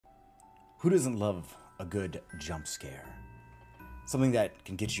Who doesn't love a good jump scare? Something that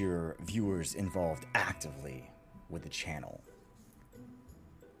can get your viewers involved actively with the channel.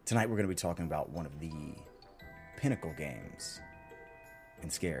 Tonight we're going to be talking about one of the pinnacle games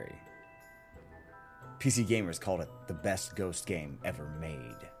in scary. PC Gamers called it the best ghost game ever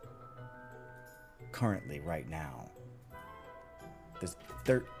made. Currently, right now, there's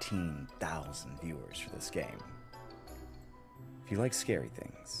 13,000 viewers for this game. If you like scary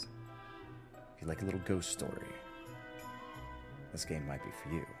things, if you like a little ghost story, this game might be for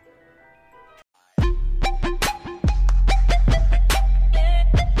you.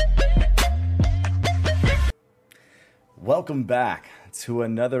 Welcome back to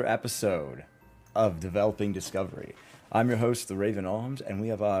another episode of Developing Discovery. I'm your host, The Raven Arms, and we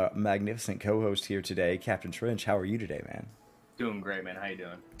have our magnificent co-host here today, Captain Trench. How are you today, man? Doing great, man. How you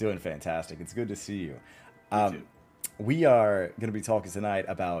doing? Doing fantastic. It's good to see you. You too. We are going to be talking tonight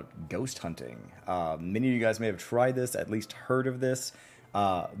about ghost hunting. Many of you guys may have tried this, at least heard of this,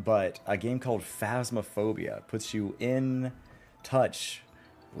 but a game called Phasmophobia puts you in touch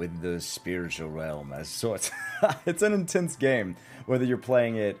with the spiritual realm as sorts. It's an intense game, whether you're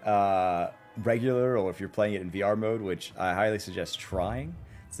playing it regular or if you're playing it in VR mode, which I highly suggest trying.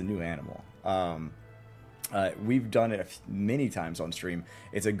 It's a new animal. We've done it many times on stream.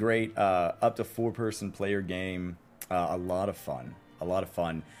 It's a great up to 4-person player game. A lot of fun.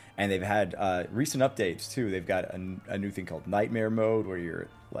 And they've had recent updates too. They've got a new thing called Nightmare Mode, where you're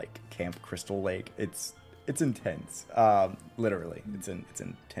like Camp Crystal Lake. It's intense. Literally, it's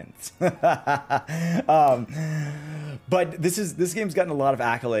intense. But this game's gotten a lot of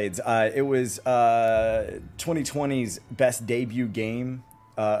accolades. It was 2020's best debut game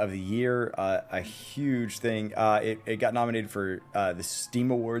of the year, a huge thing. It got nominated for the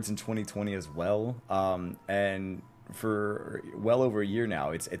Steam Awards in 2020 as well, and for well over a year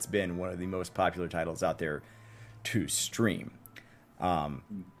now, it's been one of the most popular titles out there to stream. Now,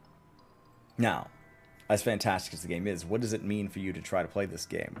 as fantastic as the game is, what does it mean for you to try to play this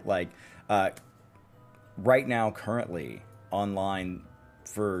game? Like, right now, currently, online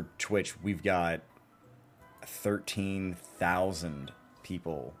for Twitch, we've got 13,000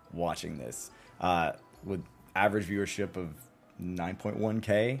 people watching this, with average viewership of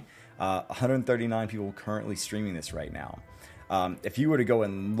 9.1K. 139 people currently streaming this right now. If you were to go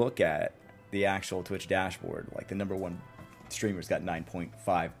and look at the actual Twitch dashboard, like the number one streamer's got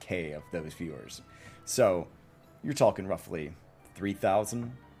 9.5K of those viewers. So you're talking roughly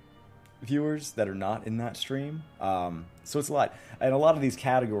 3,000 viewers that are not in that stream. So it's a lot. And a lot of these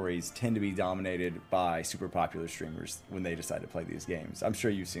categories tend to be dominated by super popular streamers when they decide to play these games. I'm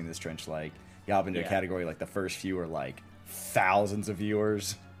sure you've seen this, Trench. Like, you hop into a category, like the first few are like thousands of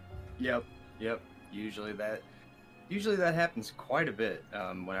viewers. Yep. Usually that happens quite a bit.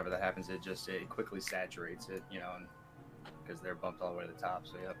 Whenever that happens, it quickly saturates it, because they're bumped all the way to the top.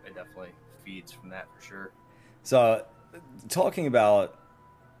 So yep, it definitely feeds from that for sure. So, talking about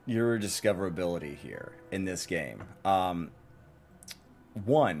your discoverability here in this game,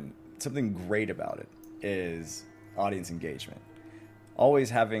 something great about it is audience engagement.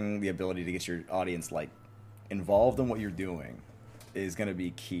 Always having the ability to get your audience involved in what you're doing is going to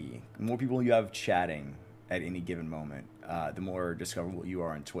be key. The more people you have chatting at any given moment, the more discoverable you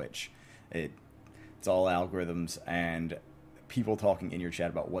are on Twitch. It's all algorithms, and people talking in your chat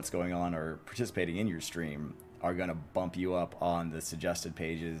about what's going on or participating in your stream are going to bump you up on the suggested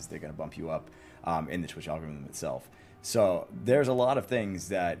pages. They're going to bump you up in the Twitch algorithm itself. So there's a lot of things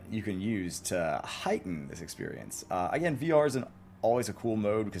that you can use to heighten this experience. Again, VR isn't always a cool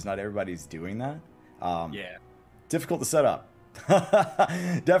mode because not everybody's doing that. Difficult to set up.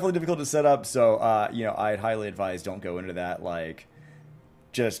 Definitely difficult to set up. So, I'd highly advise don't go into that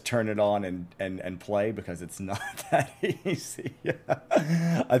just turn it on and play, because it's not that easy.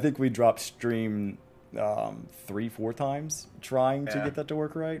 I think we dropped stream 3-4 times trying to get that to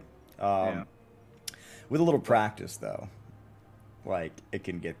work right. With a little practice, though, it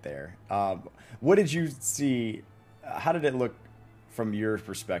can get there. What did you see? How did it look from your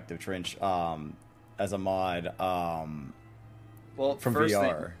perspective, Trench, as a mod? Well, from first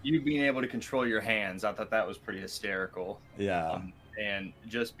VR, thing, you being able to control your hands, I thought that was pretty hysterical. Yeah. And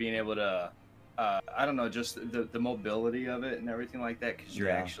just being able to, I don't know, just the mobility of it and everything like that, because you're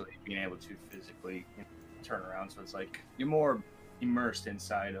actually being able to physically turn around. So it's like you're more immersed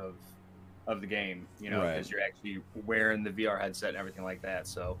inside of the game, because you're actually wearing the VR headset and everything like that.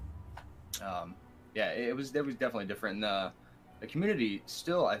 So, it was definitely different. And the community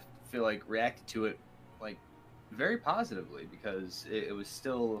still, I feel like, reacted to it very positively, because it was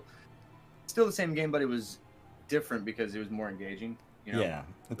still the same game, but it was different because it was more engaging. You know? Yeah,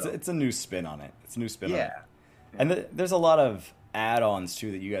 it's a new spin on it. It's a new spin on it. Yeah. And there's a lot of add-ons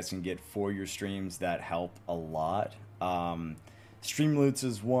too that you guys can get for your streams that help a lot. Streamloots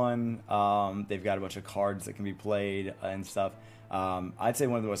is one. They've got a bunch of cards that can be played and stuff. I'd say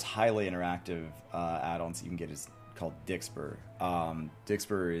one of the most highly interactive add-ons you can get is called Dixper.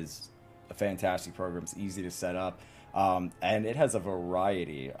 Dixper is a fantastic program. It's easy to set up, and it has a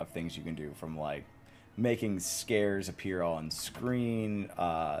variety of things you can do, from like making scares appear on screen,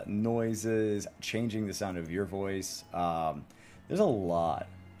 noises, changing the sound of your voice. There's a lot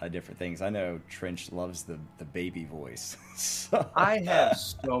of different things. I know Trench loves the baby voice. So. I have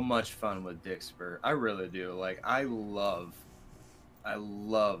so much fun with Dixper. I really do. Like, I love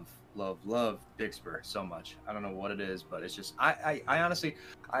Dixper so much. I don't know what it is, but it's just I honestly,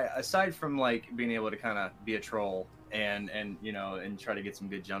 aside from like being able to kind of be a troll and you know, and try to get some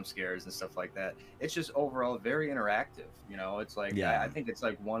good jump scares and stuff like that, it's just overall very interactive. You know, it's like I think it's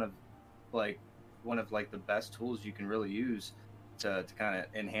like one of the best tools you can really use to kind of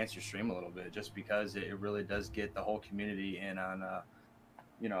enhance your stream a little bit, just because it really does get the whole community in on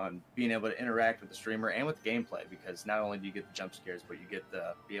you know, and being able to interact with the streamer and with the gameplay, because not only do you get the jump scares, but you get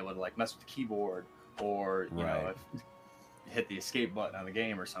to be able to like mess with the keyboard, or you know, hit the escape button on the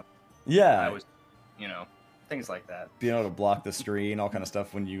game or something. Yeah, I was, you know, things like that. Being able to block the screen, all kind of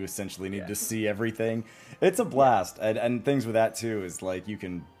stuff when you essentially need to see everything. It's a blast. And things with that too is like you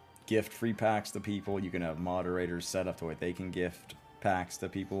can gift free packs to people. You can have moderators set up to where they can gift packs to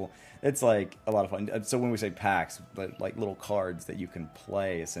people. It's like a lot of fun. So when we say packs, like little cards that you can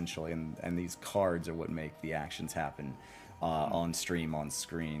play essentially, and these cards are what make the actions happen on stream, on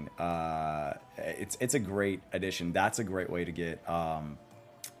screen. It's a great addition. That's a great way to get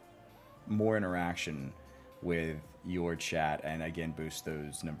more interaction with your chat, and again boost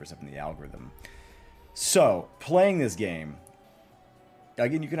those numbers up in the algorithm. So playing this game,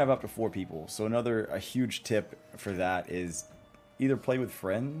 again, you can have up to 4 people. So a huge tip for that is either play with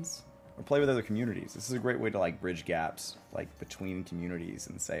friends or play with other communities. This is a great way to like bridge gaps like between communities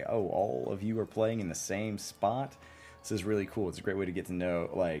and say, oh, all of you are playing in the same spot. This is really cool. It's a great way to get to know,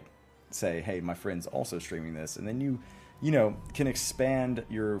 like, say, hey, my friend's also streaming this, and then you know, can expand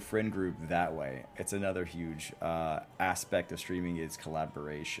your friend group that way. It's another huge aspect of streaming is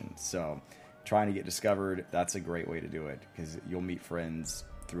collaboration. So trying to get discovered, that's a great way to do it, because you'll meet friends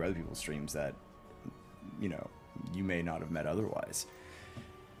through other people's streams that, you know, you may not have met otherwise.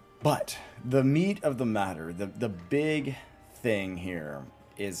 But the meat of the matter, the big thing here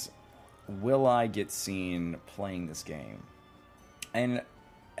is, will I get seen playing this game? And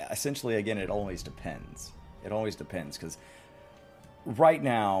essentially, again, it always depends. It always depends, because right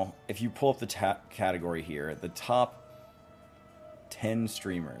now, if you pull up the category here, the top 10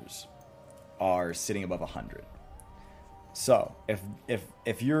 streamers are sitting above 100. So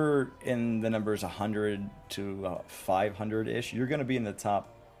if you're in the numbers 100 to 500-ish, you're going to be in the top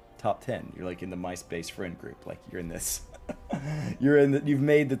 10. You're like in the MySpace friend group. Like you're in this. You've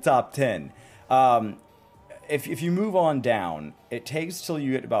made the top 10. If you move on down, it takes till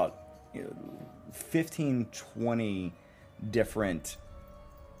you get about 15, 20 different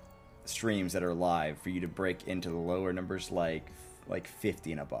streams that are live for you to break into the lower numbers, like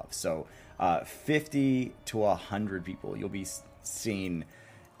 50 and above. So 50 to 100 people you'll be seen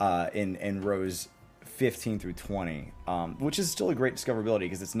in rows 15 through 20, which is still a great discoverability,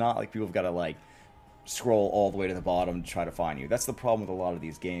 because it's not like people have got to like scroll all the way to the bottom to try to find you. That's the problem with a lot of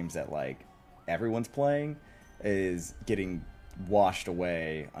these games that like everyone's playing, is getting washed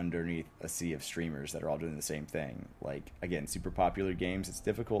away underneath a sea of streamers that are all doing the same thing. Like, again, super popular games, it's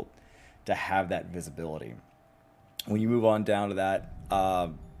difficult to have that visibility. When you move on down to that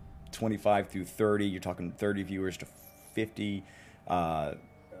 25 through 30, you're talking 30 viewers to 50.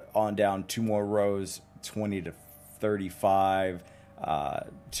 On down 2 more rows, 20 to 35.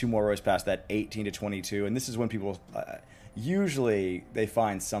 2 more rows past that, 18 to 22. And this is when people usually they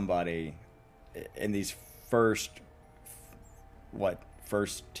find somebody in these first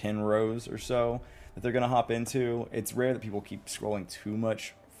 10 rows or so that they're going to hop into. It's rare that people keep scrolling too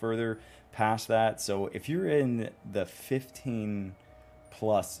much further past that. So if you're in the 15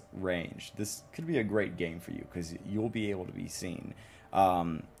 plus range, this could be a great game for you, because you'll be able to be seen.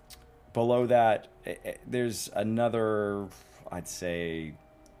 Below that, there's another, I'd say,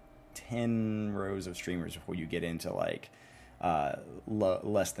 10 rows of streamers before you get into like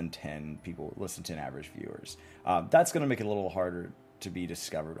less than 10 people, less than 10 average viewers. That's going to make it a little harder to be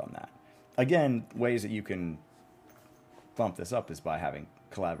discovered on that. Again, ways that you can bump this up is by having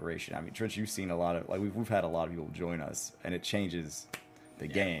collaboration. I mean, Trench, you've seen a lot of, like, we've had a lot of people join us, and it changes the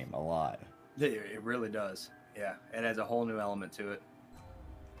game a lot. It really does. Yeah, it adds a whole new element to it.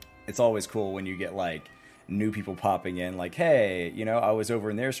 it's always cool when you get like new people popping in, like, hey, you know, I was over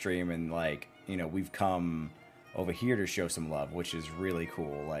in their stream and like, you know, we've come over here to show some love, which is really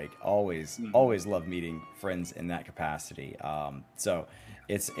cool. Like always love meeting friends in that capacity. So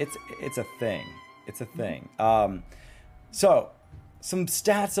it's a thing. It's a thing. So some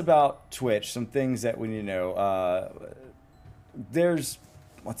stats about Twitch, some things that we need to know. There's,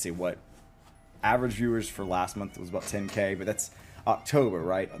 let's see, what average viewers for last month was about 10K, but that's October,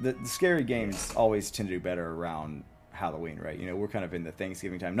 right? The scary games always tend to do better around Halloween, right? You know, we're kind of in the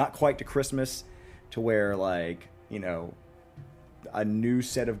Thanksgiving time, not quite to Christmas, to where like, you know, a new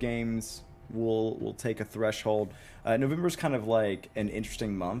set of games will take a threshold. November's kind of like an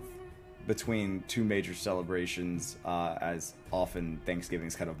interesting month between two major celebrations, as often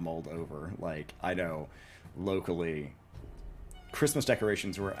Thanksgiving's kind of mulled over. Like, I know locally Christmas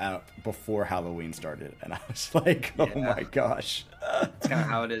decorations were out before Halloween started, and I was like, oh my gosh. It's kind of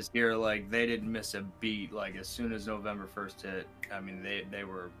how it is here. Like, they didn't miss a beat. Like, as soon as November 1st hit, I mean, they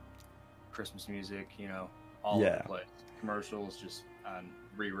were Christmas music, you know, all over the place. Commercials just on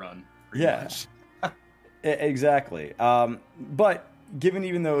rerun. Much. Exactly. But given,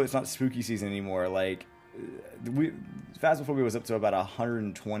 even though it's not spooky season anymore, like, Phasmophobia was up to about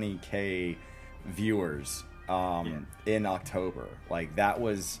 120K viewers in October. Like, that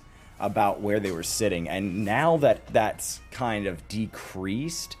was about where they were sitting, and now that that's kind of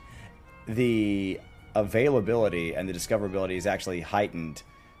decreased, the availability and the discoverability is actually heightened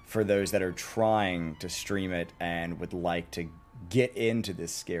for those that are trying to stream it and would like to get into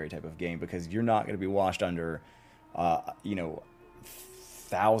this scary type of game, because you're not going to be washed under you know,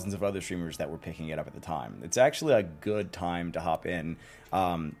 thousands of other streamers that were picking it up at the time. It's actually a good time to hop in,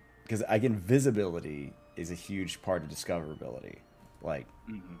 because again, visibility is a huge part of discoverability. Like,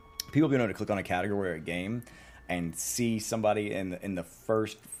 people being able to click on a category or a game and see somebody in the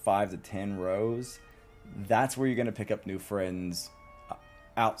first 5 to 10 rows, that's where you're going to pick up new friends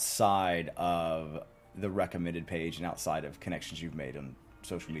outside of the recommended page and outside of connections you've made on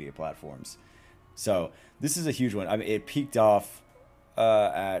social media platforms. So this is a huge one. I mean, it peaked off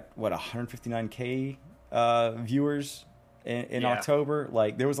at what, 159K viewers in October.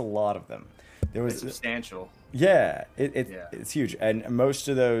 Like, there was a lot of them. There was substantial. Yeah, it's huge, and most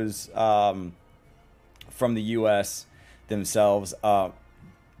of those from the U.S. themselves.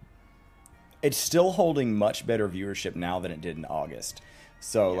 It's still holding much better viewership now than it did in August.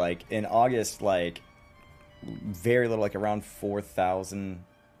 So like in August, like very little, like around 4,000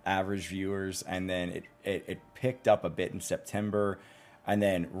 average viewers, and then it picked up a bit in September, and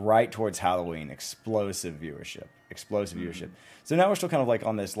then right towards Halloween, explosive viewership. So now we're still kind of like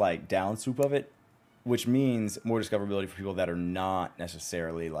on this like down swoop of it, which means more discoverability for people that are not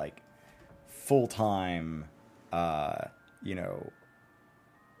necessarily like full-time, you know,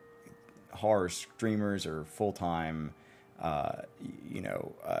 horror streamers or full-time, you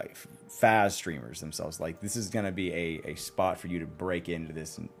know, Phas streamers themselves. Like, this is going to be a spot for you to break into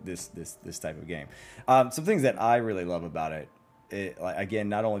this type of game. Some things that I really love about it, like, again,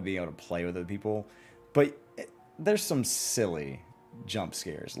 not only being able to play with other people, but there's some silly jump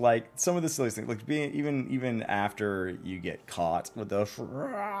scares. Like, some of the silly things, like being even after you get caught with the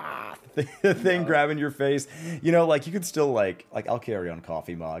thing grabbing your face, you know, like you could still like I'll carry on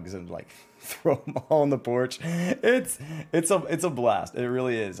coffee mugs and like throw them all on the porch. It's a blast. It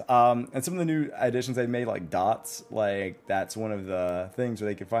really is. And some of the new additions they made, like dots, like that's one of the things where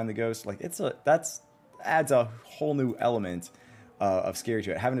they can find the ghost. Like, that's adds a whole new element of scary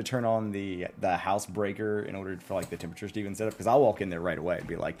to it. Having to turn on the house breaker in order for like the temperatures to even set up, because I'll walk in there right away and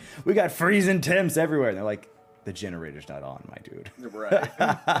be like, we got freezing temps everywhere, and they're like, the generator's not on, my dude. Right.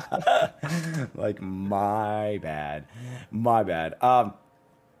 Like, my bad.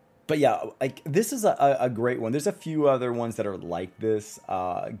 But yeah, like, this is a great one. There's a few other ones that are like this,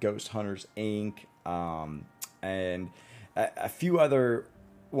 Ghost Hunters Inc., and a few other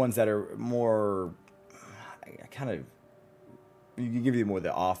ones that are more kind of, you can give you more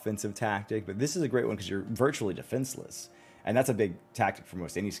the offensive tactic, but this is a great one because you're virtually defenseless, and that's a big tactic for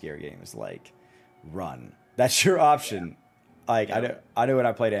most any scary games. Like, run. That's your option. Yeah. Like, yeah. I know when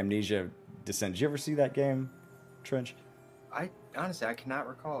I played Amnesia Descent. Did you ever see that game, Trench? Honestly, I cannot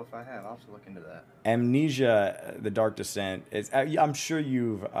recall if I have. I'll have to look into that. Amnesia: The Dark Descent is. I'm sure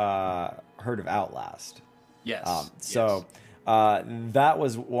you've heard of Outlast. Yes. So. That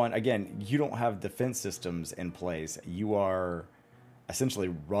was one. Again, you don't have defense systems in place. You are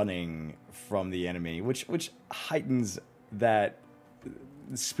essentially running from the enemy, which heightens that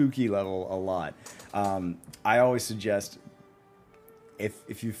spooky level a lot. I always suggest,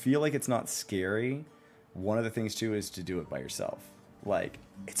 if you feel like it's not scary, one of the things too is to do it by yourself. Like,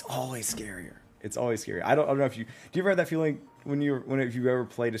 it's always scarier. It's always scary. I don't know if you do you ever have that feeling if you ever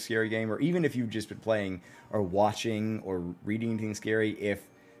played a scary game, or even if you've just been playing or watching or reading anything scary, if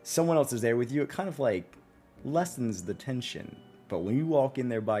someone else is there with you, it kind of like lessens the tension. But when you walk in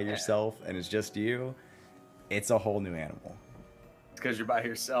there by yourself and it's just you, it's a whole new animal. Because you're by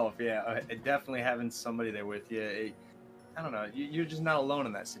yourself, yeah. Definitely having somebody there with you. I don't know. You're just not alone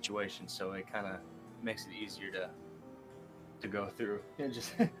in that situation, so it kind of makes it easier to go through. It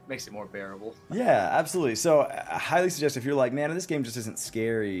just makes it more bearable. Yeah, absolutely. So I highly suggest, if you're like, man, this game just isn't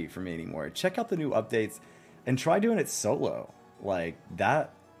scary for me anymore, check out the new updates and try doing it solo. Like that'll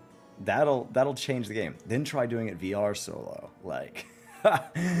change the game. Then try doing it VR solo. Like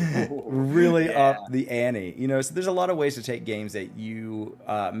really up the ante. You know, so there's a lot of ways to take games that you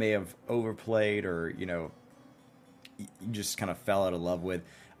may have overplayed, or you just kind of fell out of love with,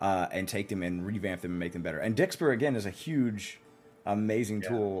 and take them and revamp them and make them better. And Dixper, again, is a huge, amazing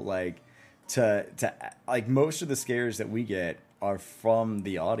tool. Like to like, most of the scares that we get are from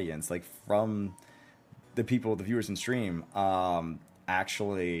the audience, like from the people, the viewers in stream,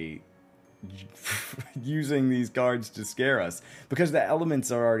 actually using these cards to scare us, because the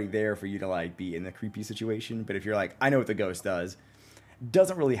elements are already there for you to like be in the creepy situation. But if you're like, I know what the ghost does,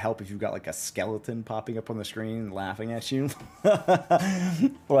 doesn't really help if you've got like a skeleton popping up on the screen laughing at you.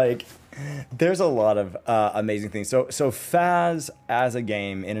 Like, there's a lot of amazing things. So Faz as a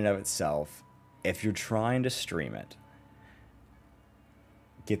game in and of itself, if you're trying to stream it,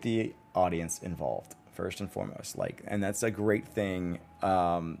 get the audience involved first and foremost. Like, and that's a great thing,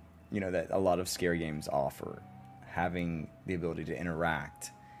 that a lot of scary games offer, having the ability to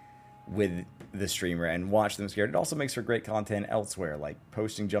interact with the streamer and watch them scared. It also makes for great content elsewhere, like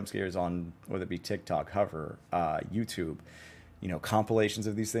posting jump scares on, whether it be TikTok, Hover, YouTube. Compilations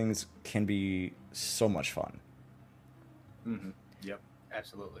of these things can be so much fun. Mm-hmm. Yep,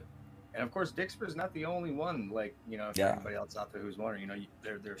 absolutely. And of course, Dixper is not the only one. Like, if anybody else out there who's wondering,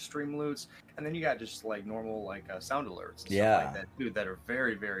 there are stream loots, and then you got just like normal sound alerts and stuff like that too, that are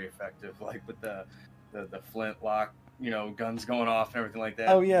very, very effective. Like with the flintlock, guns going off and everything like that.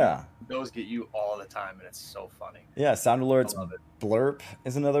 Oh yeah, those get you all the time, and it's so funny. Yeah, sound alerts. Blurp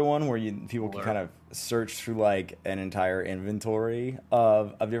is another one where people can kind of search through like an entire inventory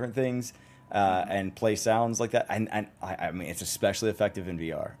of different things. And play sounds like that, and I mean, it's especially effective in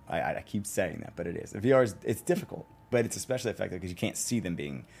VR. I keep saying that, but it is. In VR, it's difficult, but it's especially effective because you can't see them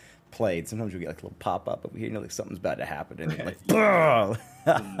being played. Sometimes you get like a little pop up over here, like something's about to happen, and you're like,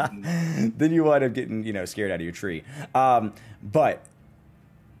 then you wind up getting scared out of your tree. But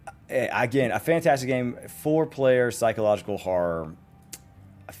again, a fantastic game, 4-player psychological horror,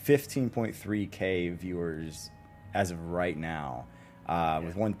 15.3K viewers as of right now.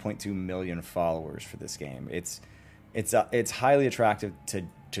 With 1.2 million followers for this game. It's highly attractive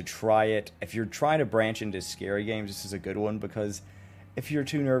to try it. If you're trying to branch into scary games, this is a good one, because if you're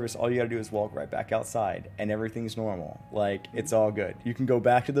too nervous, all you gotta do is walk right back outside and everything's normal. Like, it's all good. You can go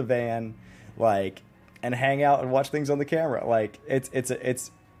back to the van, like, and hang out and watch things on the camera. Like,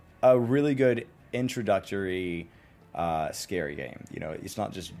 it's a really good introductory scary game. It's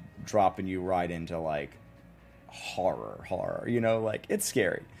not just dropping you right into like horror, like, it's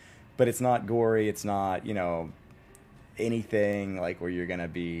scary, but it's not gory. It's not anything like where you're gonna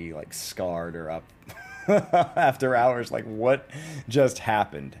be like scarred or up after hours like what just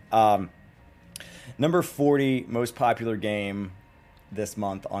happened. Number 40 most popular game this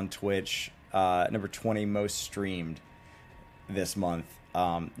month on Twitch, number 20 most streamed this month.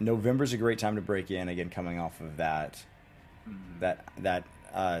 November's a great time to break in, again, coming off of that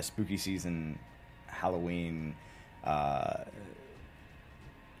spooky season, Halloween,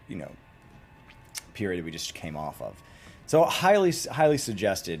 period we just came off of. So highly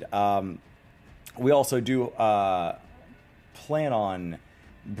suggested. We also do plan on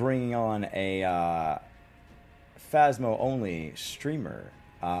bringing on a Phasmo only streamer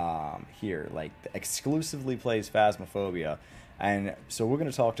here, like exclusively plays Phasmophobia, and so we're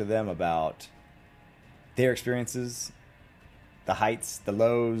going to talk to them about their experiences, the heights, the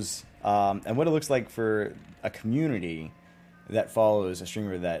lows, and what it looks like for a community that follows a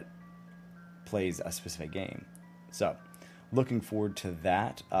streamer that plays a specific game. So, looking forward to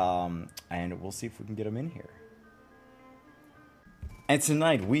that, and we'll see if we can get them in here. And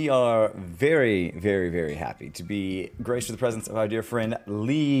tonight we are very, very, very happy to be graced with the presence of our dear friend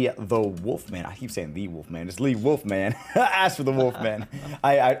Lee the Wolfman. I keep saying the Wolfman. It's Lee Wolfman. Ask for the Wolfman.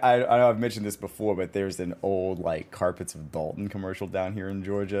 I know I've mentioned this before, but there's an old like Carpets of Dalton commercial down here in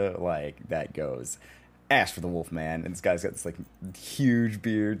Georgia, like that goes, ask for the Wolfman, and this guy's got this like huge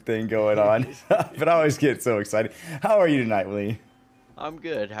beard thing going on. But I always get so excited. How are you tonight, Lee? I'm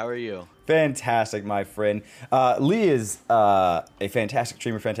good. How are you? Fantastic, my friend. Lee is a fantastic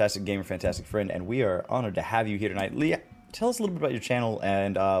streamer, fantastic gamer, fantastic friend, and we are honored to have you here tonight. Lee, tell us a little bit about your channel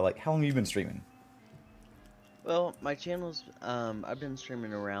and like how long have you been streaming? Well, my channel's I've been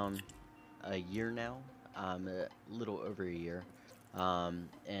streaming around a year now, a little over a year,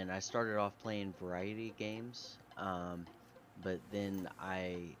 and I started off playing variety games, but then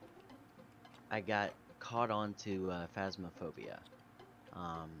I got caught on to Phasmophobia.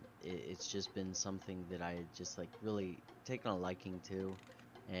 It's just been something that I just like really taken a liking to,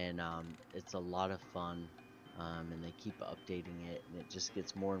 and it's a lot of fun, and they keep updating it, and it just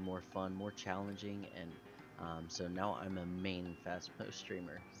gets more and more fun, more challenging, and so now I'm a main Phasmo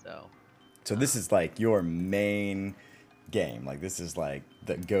streamer. So this is like your main game. Like this is like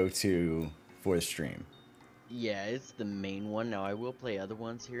the go-to for the stream. Yeah, it's the main one. Now I will play other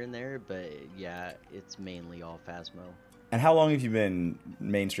ones here and there, but yeah, it's mainly all Phasmo. And how long have you been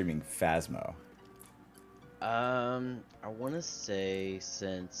mainstreaming Phasmo? I want to say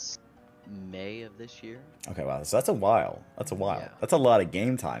since May of this year. Okay, wow. So that's a while. That's a while. Yeah. That's a lot of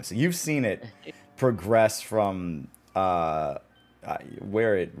game time. So you've seen it progress from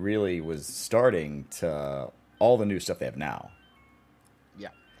where it really was starting to all the new stuff they have now.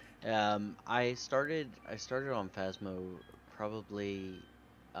 Yeah. I started on Phasmo probably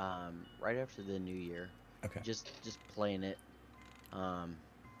right after the new year. Okay. Just playing it,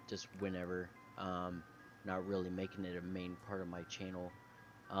 just whenever. Not really making it a main part of my channel.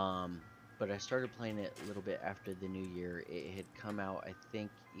 But I started playing it a little bit after the new year. It had come out, I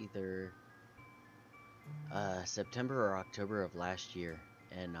think, either September or October of last year,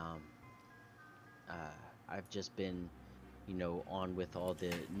 and I've just been, on with all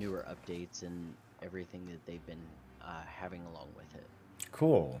the newer updates and everything that they've been having along with it.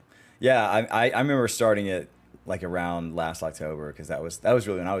 Cool. Yeah, I remember starting it like around last October because that was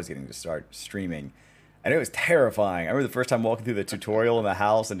really when I was getting to start streaming, and it was terrifying. I remember the first time walking through the tutorial in the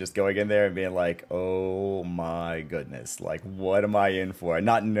house and just going in there and being like, "Oh my goodness! Like, what am I in for?"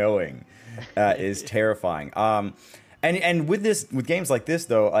 Not knowing is terrifying. And with games like this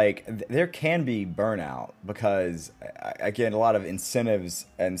though, like there can be burnout because again a lot of incentives,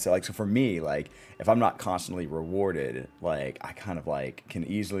 and so for me, like if I'm not constantly rewarded, like I kind of like can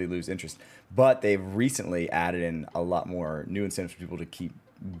easily lose interest. But they've recently added in a lot more new incentives for people to keep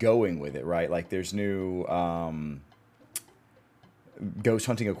going with it, right? Like there's new ghost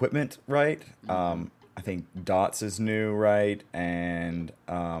hunting equipment, right? Mm-hmm. I think Dots is new, right? And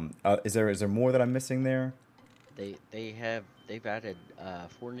is there more that I'm missing there? They've added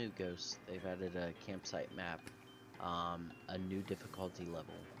 4 new ghosts. They've added a campsite map, a new difficulty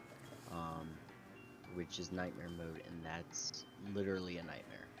level, which is nightmare mode, and that's literally a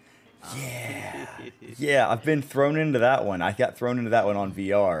nightmare. Yeah, I've been thrown into that one. I got thrown into that one on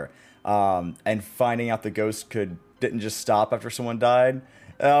VR, and finding out the ghost didn't just stop after someone died.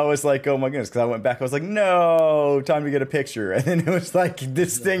 I was like, oh my goodness, because I went back. I was like, no, time to get a picture. And then it was like,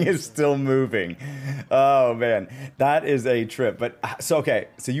 this thing is still moving. Oh, man. That is a trip. But so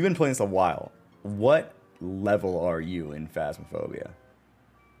you've been playing this a while. What level are you in Phasmophobia?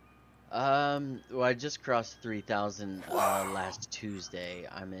 Well, I just crossed 3,000 last Tuesday.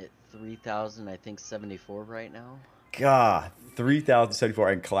 I'm at 3,000, I think 74 right now. God, 3,074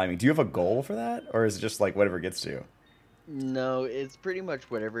 and climbing. Do you have a goal for that? Or is it just like whatever it gets to? No, it's pretty much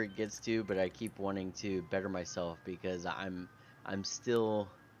whatever it gets to, but I keep wanting to better myself because I'm still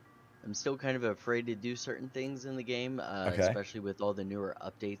kind of afraid to do certain things in the game, especially with all the newer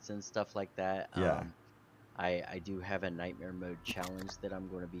updates and stuff like that. Yeah. I do have a nightmare mode challenge that I'm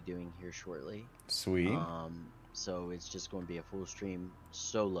going to be doing here shortly. Sweet. So it's just going to be a full stream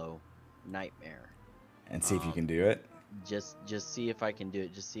solo nightmare. And see if you can do it. Just see if I can do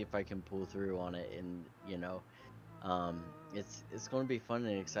it. Just see if I can pull through on it, and it's going to be fun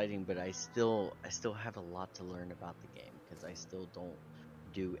and exciting, but I still have a lot to learn about the game because I still don't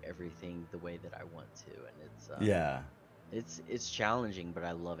do everything the way that I want to, and it's challenging, but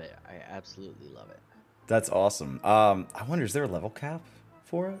I love it. I absolutely love it. That's awesome. I wonder, is there a level cap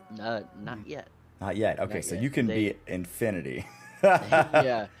for it? Not yet. Not yet. Okay, Not so yet. you can be infinity.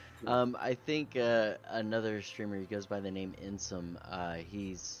 Yeah. I think another streamer, he goes by the name Insum.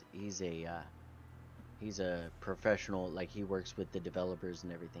 He's a professional, like he works with the developers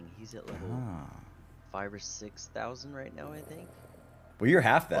and everything. He's at level 5,000 or 6,000 right now, I think. Well, you're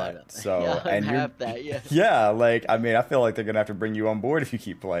half that. But, so yeah, and you're half that, yeah. Yeah, like I mean, I feel like they're gonna have to bring you on board if you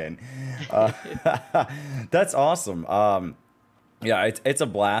keep playing. That's awesome. Yeah, it's a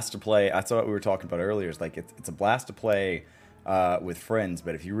blast to play. That's what we were talking about earlier. Is like it's a blast to play with friends,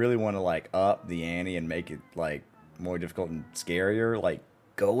 but if you really want to like up the ante and make it like more difficult and scarier, like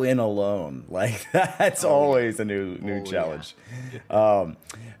go in alone. Like that's always a new challenge. Yeah.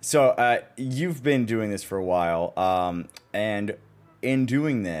 So you've been doing this for a while, and in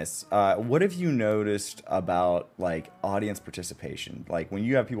doing this, what have you noticed about like audience participation? Like when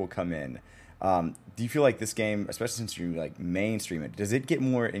you have people come in, do you feel like this game, especially since you like mainstream it, does it get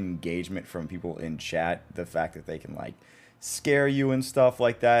more engagement from people in chat? The fact that they can like scare you and stuff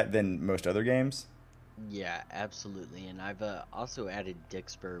like that than most other games? Yeah, absolutely. And I've also added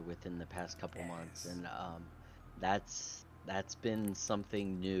Dixper within the past couple months, and that's been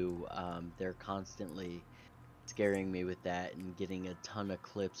something new. They're constantly scaring me with that and getting a ton of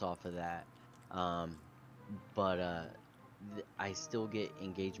clips off of that. But I still get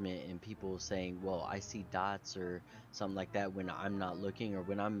engagement and people saying, "Well, I see dots" or something like that when I'm not looking, or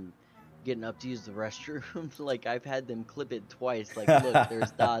when I'm getting up to use the restroom. Like I've had them clip it twice. Like, look,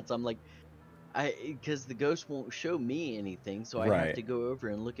 there's dots. I'm like, because the ghost won't show me anything, so I have to go over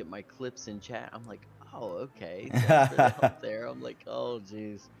and look at my clips in chat. I'm like, oh, okay, thanks for the help there. I'm like, oh,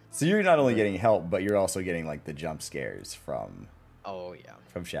 jeez. So you're not only getting help, but you're also getting like the jump scares from. Oh yeah.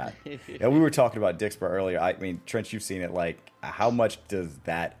 From chat. Yeah, we were talking about Dixper earlier. I mean, Trent, you've seen it. Like, how much does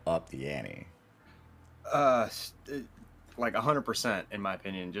that up the ante? Like 100% in my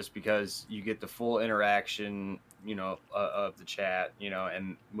opinion, just because you get the full interaction, of the chat,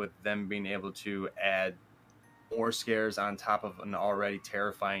 and with them being able to add more scares on top of an already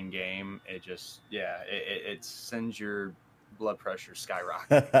terrifying game, it just, it sends your blood pressure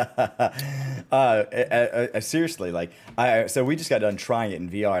skyrocket. Seriously, like so we just got done trying it in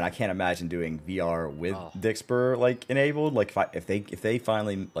VR, and I can't imagine doing VR with Dixper like enabled. Like if they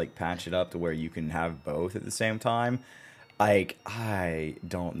finally like patch it up to where you can have both at the same time, like I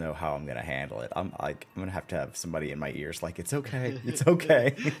don't know how I'm gonna handle it. I'm gonna have to have somebody in my ears like it's okay, it's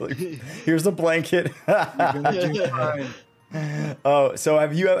okay. Like, here's a blanket. You're gonna do fine. Oh, so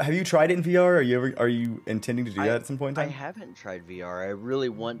have you tried it in VR? Are you intending to do that at some point in time? I haven't tried VR. I really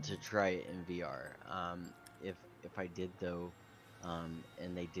want to try it in VR. If I did though,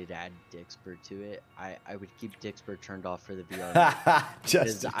 and they did add Dixper to it, I would keep Dixper turned off for the VR.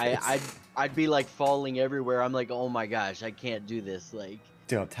 Just I'd be like falling everywhere. I'm like, oh my gosh, I can't do this. Like,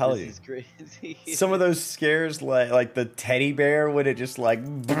 dude, I'll tell you, this is crazy. Some of those scares, like the teddy bear, when it just like,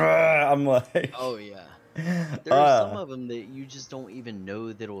 I'm like, oh yeah. There are some of them that you just don't even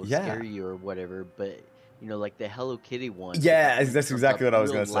know that will scare you or whatever, but like the Hello Kitty one. Yeah, that's exactly what I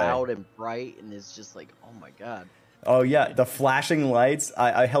was gonna say. Loud and bright, and it's just like, oh my god. Oh yeah, the flashing lights.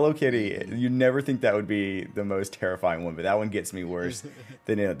 I Hello Kitty. You never think that would be the most terrifying one, but that one gets me worse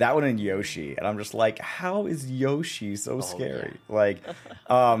than that one and Yoshi. And I'm just like, how is Yoshi so scary? Yeah. Like,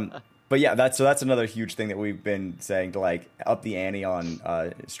 but yeah, that's another huge thing that we've been saying to like up the ante on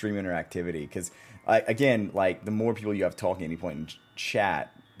stream interactivity, because again, like the more people you have talking at any point in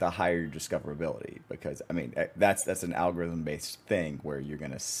chat, the higher your discoverability. Because I mean, that's an algorithm based thing where you're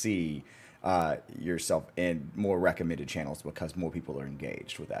gonna see yourself in more recommended channels because more people are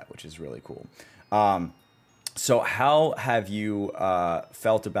engaged with that, which is really cool. So how have you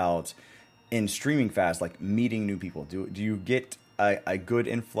felt about in streaming fast, like meeting new people? Do you get a good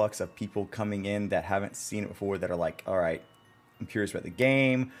influx of people coming in that haven't seen it before, that are like, all right, I'm curious about the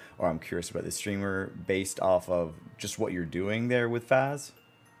game, or I'm curious about the streamer, based off of just what you're doing there with Faz?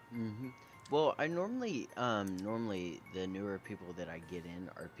 Mm-hmm. Well, I normally the newer people that I get in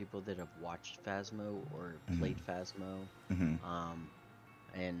are people that have watched Phasmo or played Phasmo,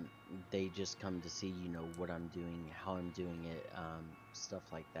 and they just come to see what I'm doing, how I'm doing it,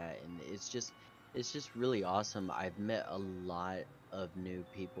 stuff like that, and it's just really awesome. I've met a lot of new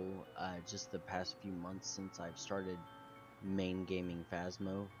people just the past few months since I've started main gaming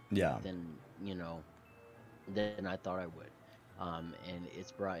Phasmo. Yeah. Than I thought I would. And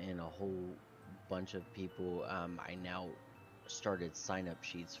it's brought in a whole bunch of people. I now started sign-up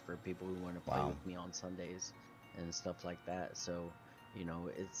sheets for people who want to play with me on Sundays and stuff like that. So,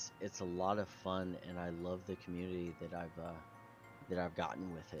 it's a lot of fun, and I love the community that I've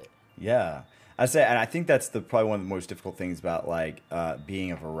gotten with it. Yeah, I say, and I think that's probably one of the most difficult things about like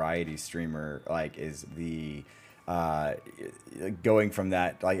being a variety streamer. Like, is the going from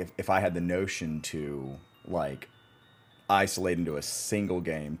that. Like, if I had the notion to like isolate into a single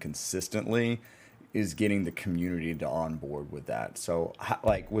game consistently, is getting the community to on board with that. So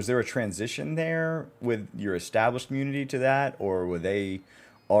like, was there a transition there with your established community to that, or were they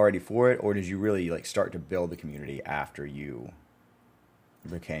already for it, or did you really like start to build the community after you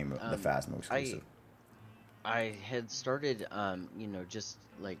became the Phasmo exclusive? I had started just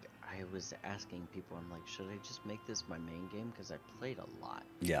like I was asking people, I'm like, should I just make this my main game? Because I played a lot.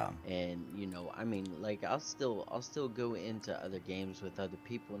 Yeah. And I mean, like I'll still go into other games with other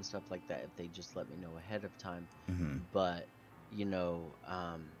people and stuff like that if they just let me know ahead of time. Hmm. But you know,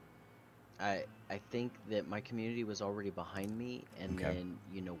 I think that my community was already behind me, and Okay. then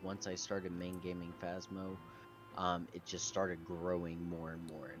once I started main gaming Phasmo, it just started growing more and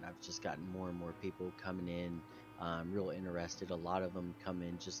more, and I've just gotten more and more people coming in, real interested. A lot of them come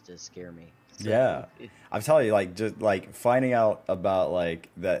in just to scare me. So Yeah. I'm telling you, like, just like finding out about like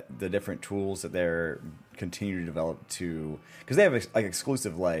the different tools that they're continuing to develop to, because they have like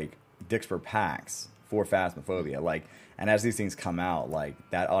exclusive like Dixper packs for Phasmophobia, like, and as these things come out, like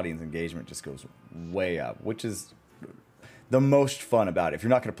that audience engagement just goes way up, which is the most fun about it. If you're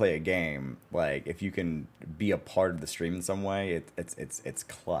not going to play a game, like if you can be a part of the stream in some way, it's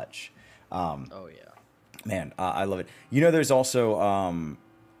clutch. oh yeah. Man, I love it. There's also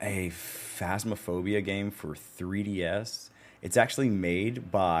a Phasmophobia game for 3DS. It's actually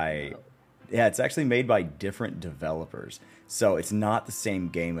made by, yeah, it's actually made by different developers. So it's not the same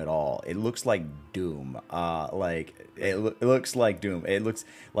game at all. It looks like Doom. It looks like Doom. It looks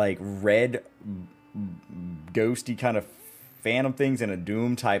like red, ghosty kind of phantom things in a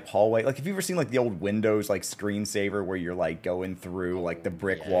Doom type hallway. Like, have you ever seen like the old Windows like screensaver where you're like going through like the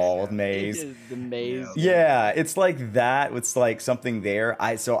brick wall maze? The maze. Yeah, it's like that. It's like something there.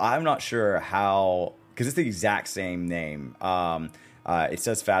 So I'm not sure how, because it's the exact same name. It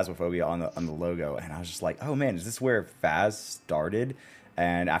says Phasmophobia on the logo, and I was just like, oh man, is this where Phas started?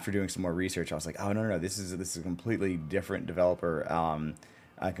 And after doing some more research, I was like, oh no, this is a completely different developer,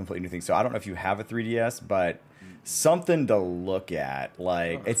 a completely new thing. So I don't know if you have a 3DS, but something to look at.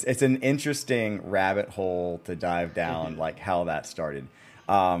 Like it's an interesting rabbit hole to dive down, like how that started.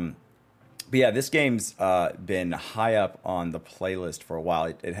 But yeah, this game's been high up on the playlist for a while.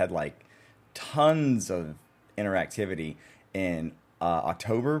 It had like tons of interactivity in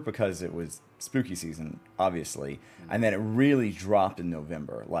October because it was spooky season, obviously, and then it really dropped in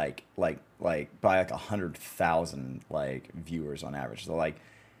November, like by like 100,000 like viewers on average. So like,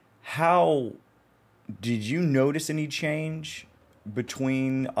 how did you notice any change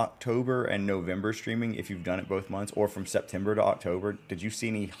between October and November streaming, if you've done it both months, or from September to October? Did you see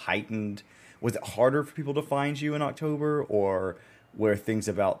any heightened? Was it harder for people to find you in October, or were things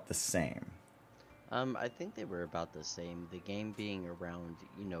about the same? I think they were about the same. The game being around,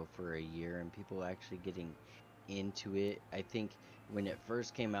 for a year and people actually getting into it. I think when it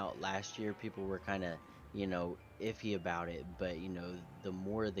first came out last year, people were kind of, iffy about it. But, the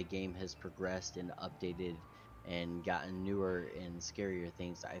more the game has progressed and updated and gotten newer and scarier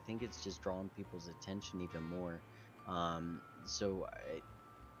things, I think it's just drawn people's attention even more. So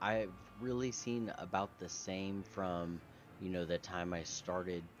I've really seen about the same from, the time I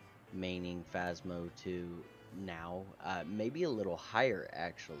started maining Phasmo to now, maybe a little higher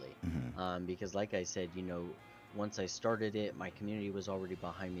actually, because like I said, once I started it, my community was already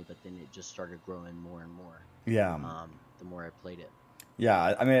behind me, but then it just started growing more and more. Yeah. The more I played it.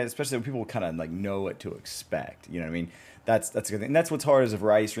 Yeah, I mean, especially when people kind of like know what to expect. You know what I mean? That's a good thing. And that's what's hard as a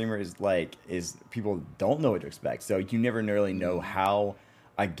variety streamer is people don't know what to expect. So you never really know how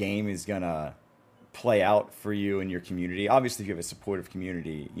a game is gonna play out for you and your community. Obviously, if you have a supportive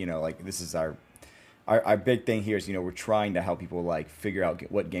community, like this is our big thing here is, we're trying to help people like figure out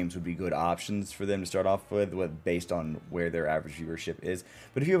what games would be good options for them to start off with based on where their average viewership is.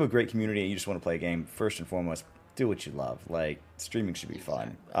 But if you have a great community and you just want to play a game, first and foremost, do what you love. Like, streaming should be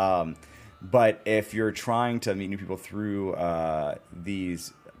fun. But if you're trying to meet new people through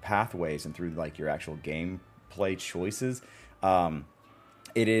these pathways and through like your actual gameplay choices,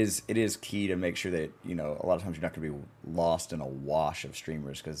 it is key to make sure that, a lot of times you're not going to be lost in a wash of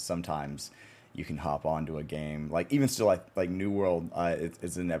streamers, because sometimes you can hop onto a game, like even still like New World,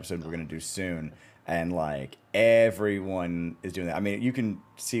 it's an episode we're going to do soon, and like everyone is doing that. I mean, you can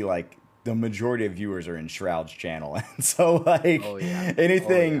see like the majority of viewers are in Shroud's channel, and so like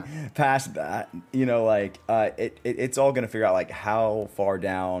anything past that, it's all going to figure out like how far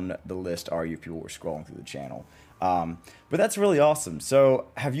down the list are you if people were scrolling through the channel. But that's really awesome. So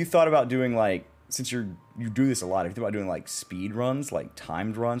have you thought about doing like, since you do this a lot, have you thought about doing like speed runs, like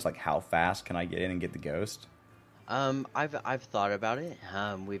timed runs, like how fast can I get in and get the ghost? I've thought about it.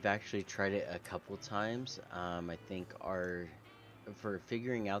 We've actually tried it a couple times. I think for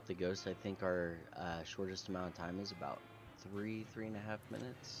figuring out the ghost, I think our shortest amount of time is about 3.5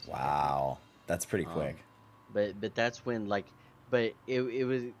 minutes. Wow, that's pretty quick. But that's when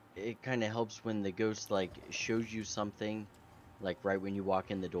it kind of helps when the ghost like shows you something, like right when you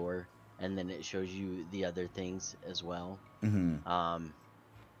walk in the door, and then it shows you the other things as well.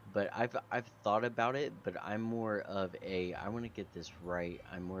 but I've thought about it, but I'm more of a I want to get this right.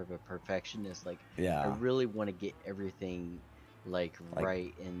 I'm more of a perfectionist. Like I Yeah. really want to get everything like Like,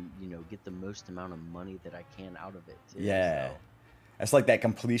 right and get the most amount of money that I can out of it too. yeah. So, It's like that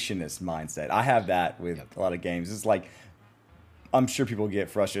completionist mindset. I have that with yep. a lot of games. It's like I'm sure people get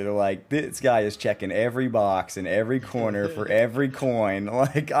frustrated. They're like, this guy is checking every box in every corner for every coin.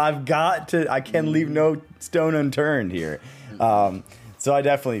 Like, I can't leave no stone unturned here. So I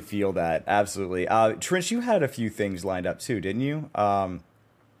definitely feel that. Absolutely. Trench, you had a few things lined up too, didn't you? Let's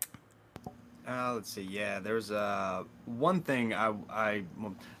see. Yeah, there's one thing well, I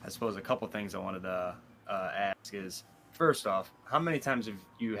suppose a couple things I wanted to ask is, first off, how many times have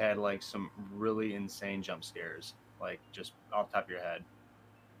you had like some really insane jump scares, like just off the top of your head?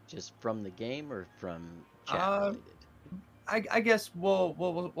 Just from the game or from chat Uh, related? I guess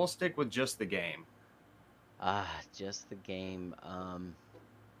we'll stick with just the game. Just the game.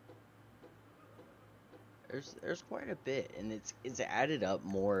 There's quite a bit, and it's added up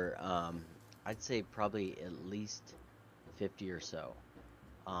more. I'd say probably at least 50 or so.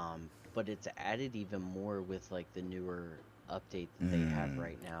 But it's added even more with like the newer update that they have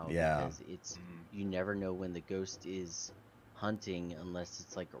right now Yeah. because it's you never know when the ghost is hunting unless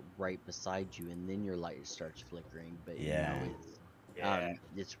it's like right beside you, and then your light starts flickering. But Yeah.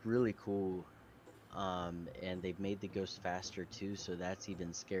 it's really cool. And they've made the ghost faster too, so that's even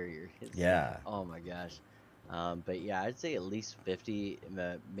scarier. It's like, Yeah. oh my gosh. But yeah, I'd say at least 50,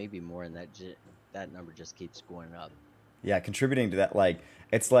 maybe more, and that number just keeps going up. Yeah, contributing to that, like,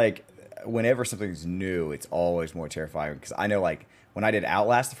 it's like whenever something's new, it's always more terrifying. Because I know, like, when I did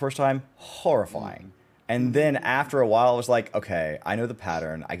Outlast the first time, horrifying. And then after a while, I was like, okay, I know the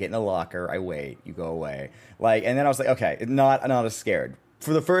pattern. I get in a locker, I wait, you go away. Like, and then I was like, okay, not as scared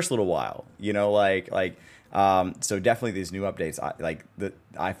for the first little while, so definitely these new updates,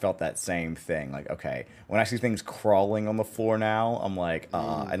 I felt that same thing. Like, okay, when I see things crawling on the floor now, I'm like,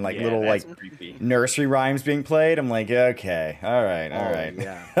 and like Yeah, little that's like creepy. nursery rhymes being played, I'm like, okay, all right.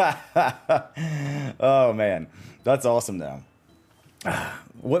 Yeah. Oh man, that's awesome though.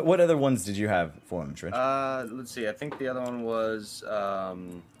 What other ones did you have for him, Trench? Let's see. I think the other one was what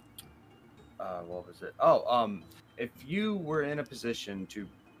was it? If you were in a position to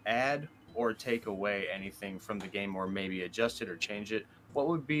add or take away anything from the game, or maybe adjust it or change it, what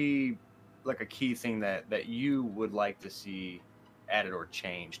would be like a key thing that you would like to see added or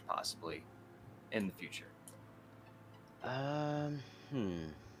changed possibly in the future? Um, hmm.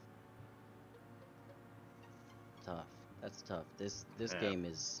 Tough. That's tough. This Yeah. game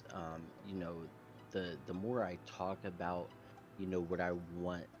is the more I talk about what I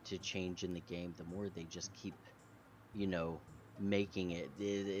want to change in the game, the more they just keep making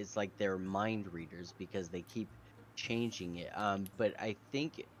it's like they're mind readers because they keep changing it. But I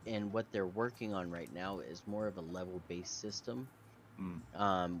think and what they're working on right now is more of a level based system.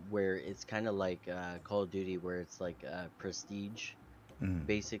 Where it's kind of like Call of Duty, where it's like prestige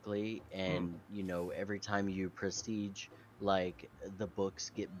basically, and every time you prestige, like the books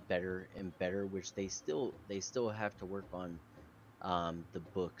get better and better, which they still have to work on the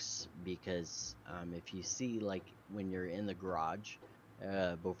books because if you see like when you're in the garage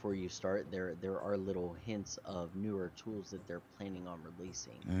before you start, there are little hints of newer tools that they're planning on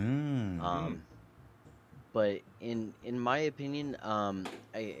releasing. But in my opinion,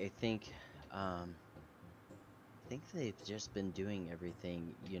 I think they've just been doing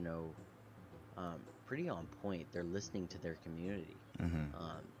everything, pretty on point. They're listening to their community.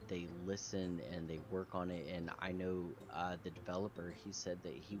 They listen and they work on it. And I know the developer, he said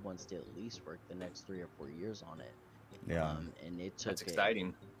that he wants to at least work the next 3 or 4 years on it. Yeah. And it took That's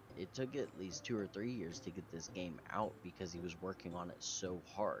exciting. It took at least 2 or 3 years to get this game out because he was working on it so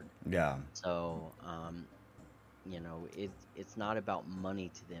hard. Yeah. So, it's not about money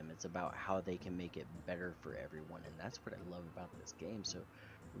to them. It's about how they can make it better for everyone, and that's what I love about this game. So,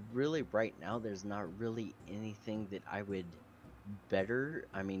 really, right now, there's not really anything that I would better.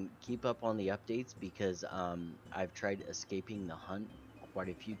 I mean, keep up on the updates because I've tried escaping the hunt quite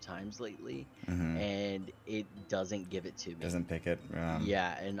a few times lately, and it doesn't give it to me. Doesn't pick it.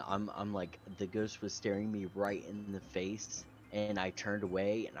 Yeah, and I'm like, the ghost was staring me right in the face, and I turned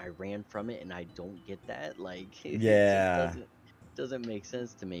away and I ran from it, and I don't get that. Like, it Yeah. just doesn't make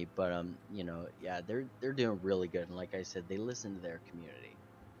sense to me. But yeah, they're doing really good, and like I said, they listen to their community.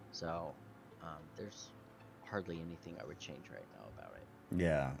 So, there's hardly anything I would change right now about it.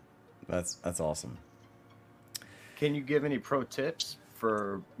 Yeah. That's awesome. Can you give any pro tips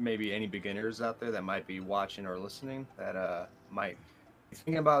for maybe any beginners out there that might be watching or listening that might be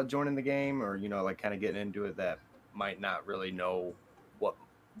thinking about joining the game, or like kind of getting into it, that might not really know what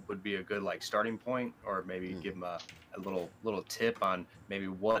would be a good like starting point, or maybe give them a little tip on maybe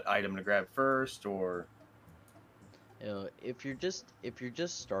what item to grab first, or If you're just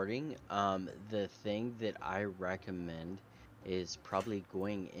starting, the thing that I recommend is probably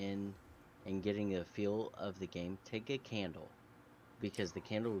going in and getting a feel of the game. Take a candle because the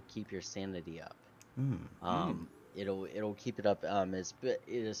candle will keep your sanity up. Mm. It'll keep it up.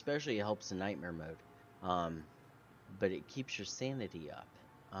 It especially helps in nightmare mode. Um, but it keeps your sanity up.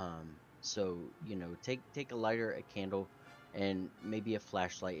 So take a lighter, a candle, and maybe a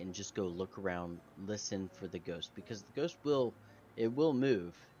flashlight, and just go look around, listen for the ghost because the ghost will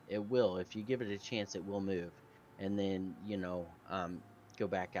move. It will if you give it a chance. It will move, and then go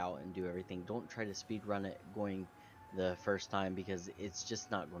back out and do everything. Don't try to speed run it going the first time because it's just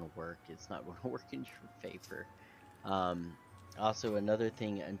not going to work. It's not going to work in your favor. Um, Also, another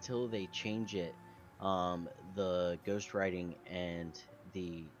thing, until they change it, the ghostwriting and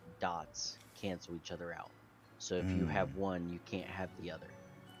the dots cancel each other out. So if you have one, you can't have the other.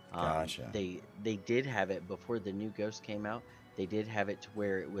 Gotcha. They did have it before the new ghost came out. They did have it to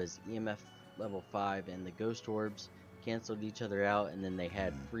where it was EMF level 5 and the ghost orbs canceled each other out, and then they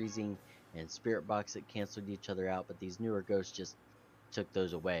had freezing and spirit box that canceled each other out. But these newer ghosts just took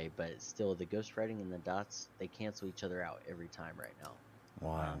those away. But still, the ghostwriting and the dots, they cancel each other out every time right now.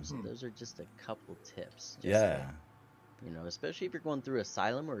 Wow. So those are just a couple tips. Yeah. Especially if you're going through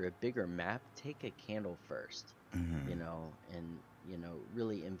Asylum or a bigger map, take a candle first. Mhm. And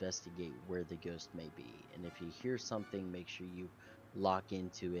really investigate where the ghost may be. And if you hear something, make sure you lock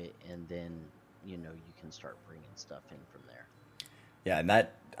into it, and then you can start bringing stuff in from there. Yeah, and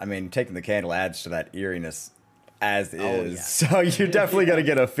that, I mean, taking the candle adds to that eeriness as is. Oh, yeah. So you're definitely going to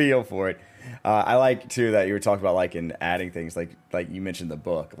get a feel for it. I like, too, that you were talking about, like, in adding things, like you mentioned the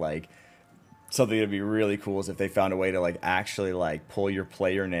book. Like, something that would be really cool is if they found a way to, like, actually, like, pull your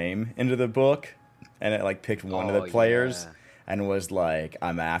player name into the book, and it, like, picked one of the players. Yeah. And was like,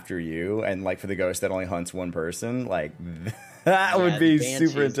 I'm after you. And, like, for the ghost that only hunts one person, like, that would be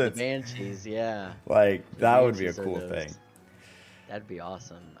super intense. The Banshees, yeah. Like, The that would be a Banshees are cool those. thing. That'd be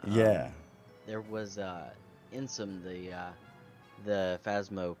awesome. Yeah. There was Insum, the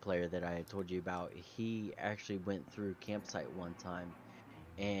Phasmo player that I had told you about. He actually went through Campsite one time,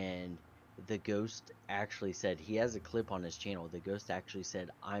 and the ghost actually said, he has a clip on his channel. The ghost actually said,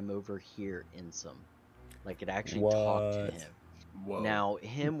 "I'm over here, Insum." Like, it actually talked to him. whoa. Now,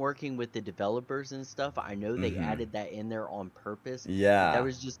 him working with the developers and stuff, I know they added that in there on purpose. Yeah. That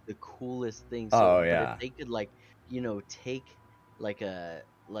was just the coolest thing. So, Oh, but yeah. if they could, like, take like a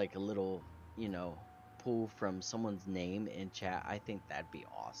little, pull from someone's name in chat, I think that'd be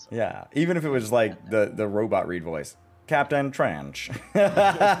awesome. Yeah. Even if it was like the robot read voice. Captain Trench. That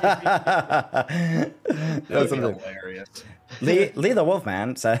would be hilarious. Lee the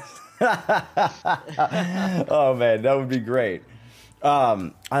Wolfman says. Oh man, that would be great.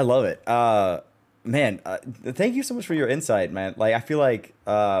 I love it. Man, thank you so much for your insight, man. Like, I feel like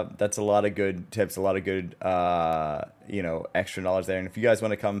that's a lot of good tips, a lot of good extra knowledge there. And if you guys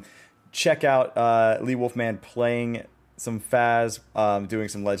want to come check out Lee Wolfman playing some Faz, doing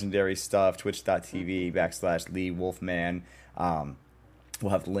some legendary stuff, twitch.tv/Lee Wolfman. We'll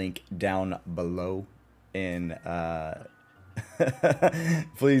have the link down below in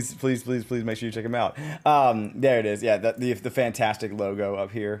please make sure you check him out. There it is. Yeah, the fantastic logo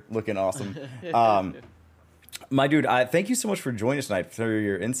up here, looking awesome. My dude, thank you so much for joining us tonight, for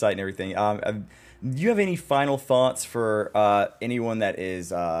your insight and everything. Do you have any final thoughts for anyone that is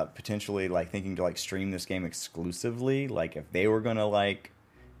potentially like thinking to like stream this game exclusively? Like, if they were gonna like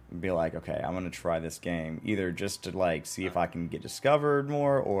be like, okay, I'm gonna try this game, either just to like see if I can get discovered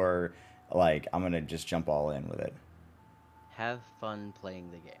more, or like I'm gonna just jump all in with it. Have fun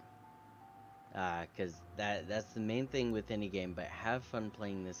playing the game, because that's the main thing with any game. But have fun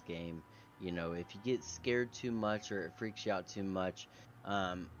playing this game. If you get scared too much or it freaks you out too much,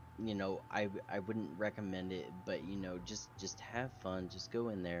 I wouldn't recommend it. But just have fun. Just go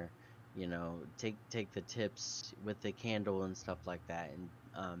in there, take the tips with the candle and stuff like that, and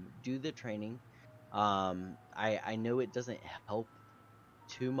do the training. I know it doesn't help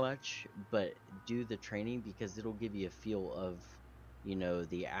too much, but do the training because it'll give you a feel of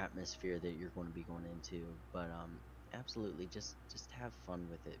the atmosphere that you're going to be going into. But absolutely just have fun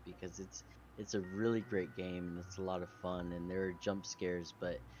with it because it's a really great game and it's a lot of fun, and there are jump scares,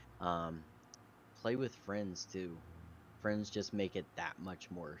 but play with friends too. Friends just make it that much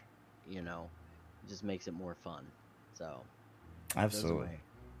more, it just makes it more fun. So Absolutely.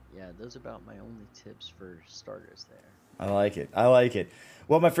 those are about my only tips for starters there. I like it. I like it.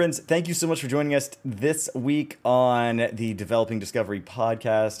 Well, my friends, thank you so much for joining us this week on the Developing Discovery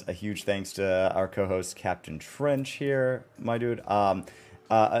podcast. A huge thanks to our co-host, Captain Trench here, my dude.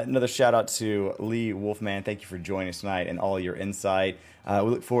 Another shout out to Lee Wolfman. Thank you for joining us tonight and all your insight. We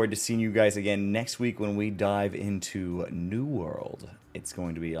look forward to seeing you guys again next week when we dive into New World. It's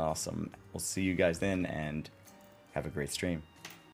going to be awesome. We'll see you guys then, and have a great stream.